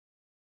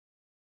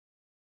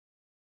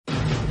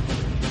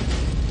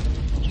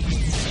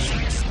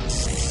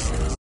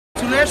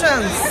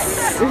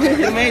Congratulations!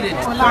 You made it.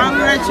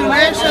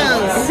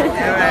 Congratulations!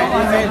 Alright,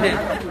 you made it.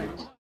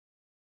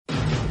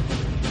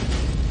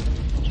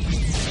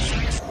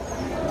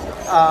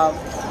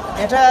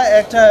 এটা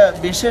একটা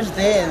বিশেষ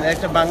দিন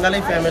একটা বাঙালি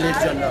ফ্যামিলির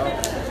জন্য,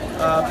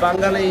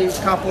 বাঙালি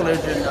কাপলের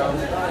জন্য,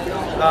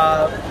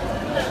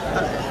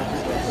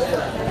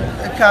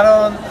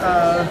 কারণ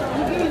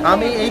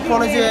আমি এই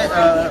কলেজে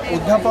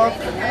অধ্যাপক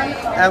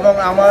এবং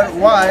আমার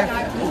ওয়াইফ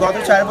গত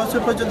 4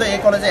 বছর পর্যন্ত এই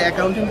কলেজে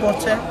অ্যাকাউন্টিং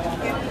করছে।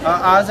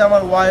 আজ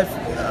আমার ওয়াইফ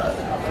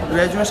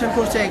গ্র্যাজুয়েশন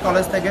করছে এই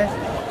কলেজ থেকে।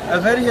 A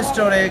very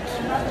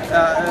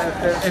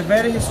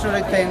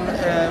historic thing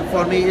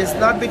for me is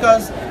not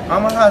because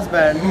I'm her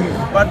husband,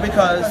 but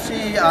because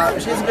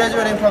she's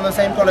graduating from the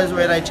same college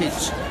where I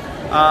teach.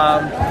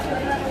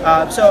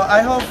 So I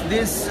hope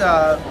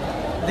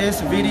this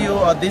video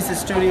or this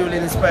story will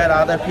inspire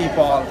other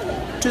people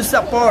to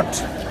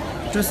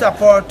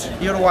support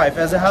your wife.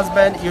 As a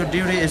husband, your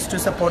duty is to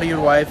support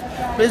your wife.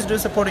 Please do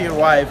support your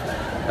wife.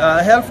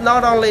 Help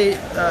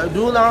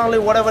do not only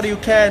whatever you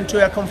can to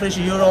accomplish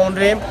your own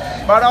dream,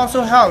 but also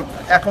help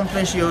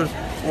accomplish your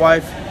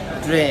wife's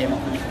dream.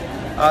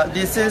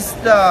 This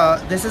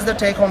is the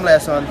take-home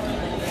lesson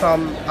from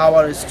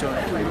our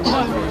story.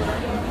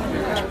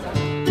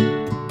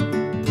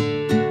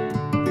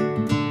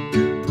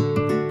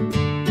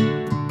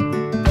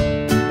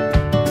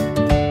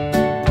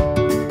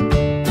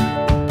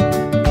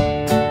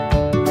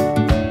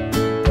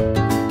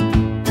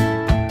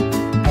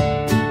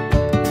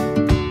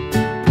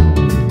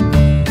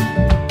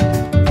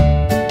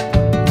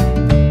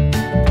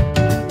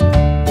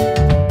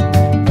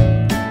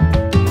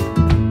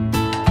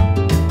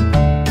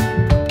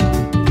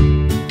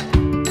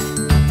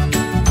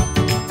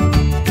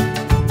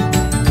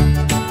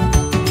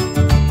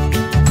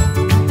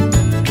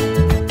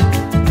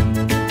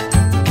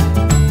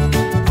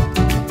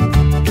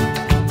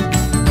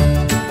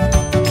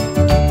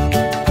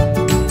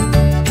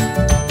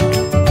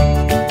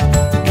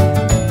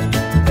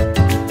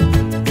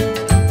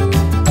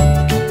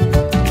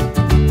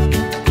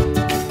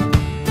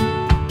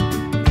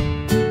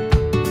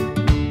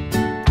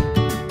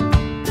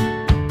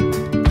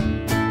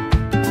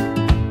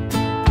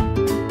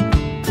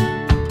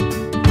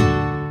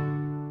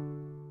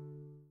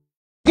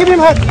 Give him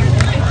a hug.